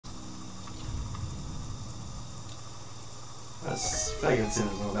As Fagan said,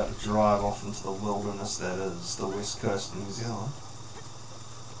 I'm about to drive off into the wilderness that is the west coast of New Zealand.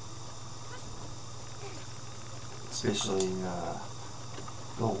 Especially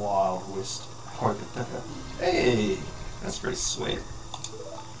the wild west Hokitika. Hey! That's pretty sweet.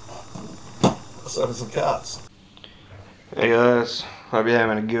 So do some cards. Hey guys, hope you're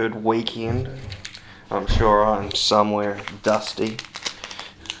having a good weekend. I'm sure I'm somewhere dusty.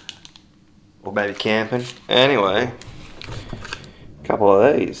 Or maybe camping. Anyway, a couple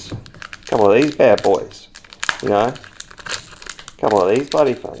of these bad boys. You know? A couple of these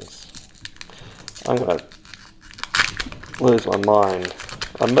bloody things. I'm gonna lose my mind.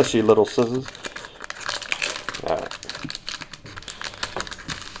 I miss you, little scissors. Alright.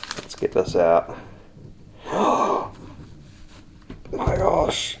 Let's get this out. Oh my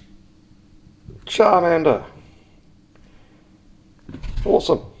gosh. Charmander.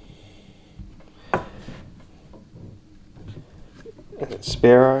 Awesome. And it's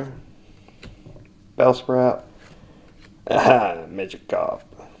Sparrow. Bellsprout. Aha, Magikarp.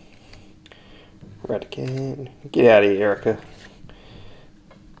 Raticate. Get out of here, Erica.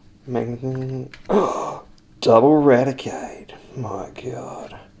 Oh, double Raticate. My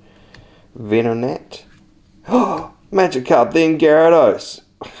god. Venonat. Oh, Magikarp, then Gyarados.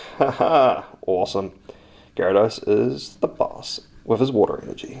 Haha, awesome. Gyarados is the boss with his water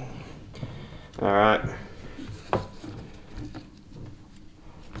energy. Alright.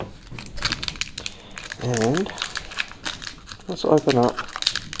 And let's open up.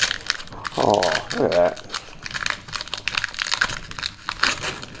 Oh, look at that.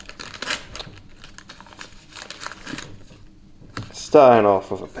 Starting off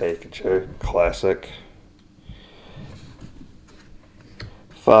with a Pikachu, classic.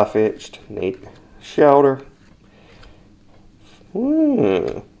 Far-fetched, neat. Shelter.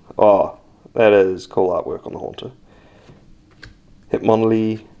 Oh, that is cool artwork on the Haunter.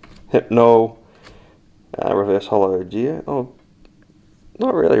 Hitmonlee, Hypno, Reverse Hollow Gear. Oh,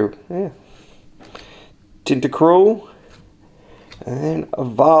 not really, yeah. Tentacruel, and a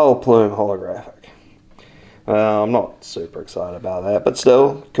Vileplume holographic. I'm not super excited about that, but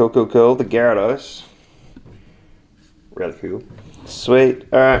still, cool. The Gyarados, really cool. Sweet.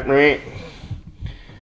 Alright, mate.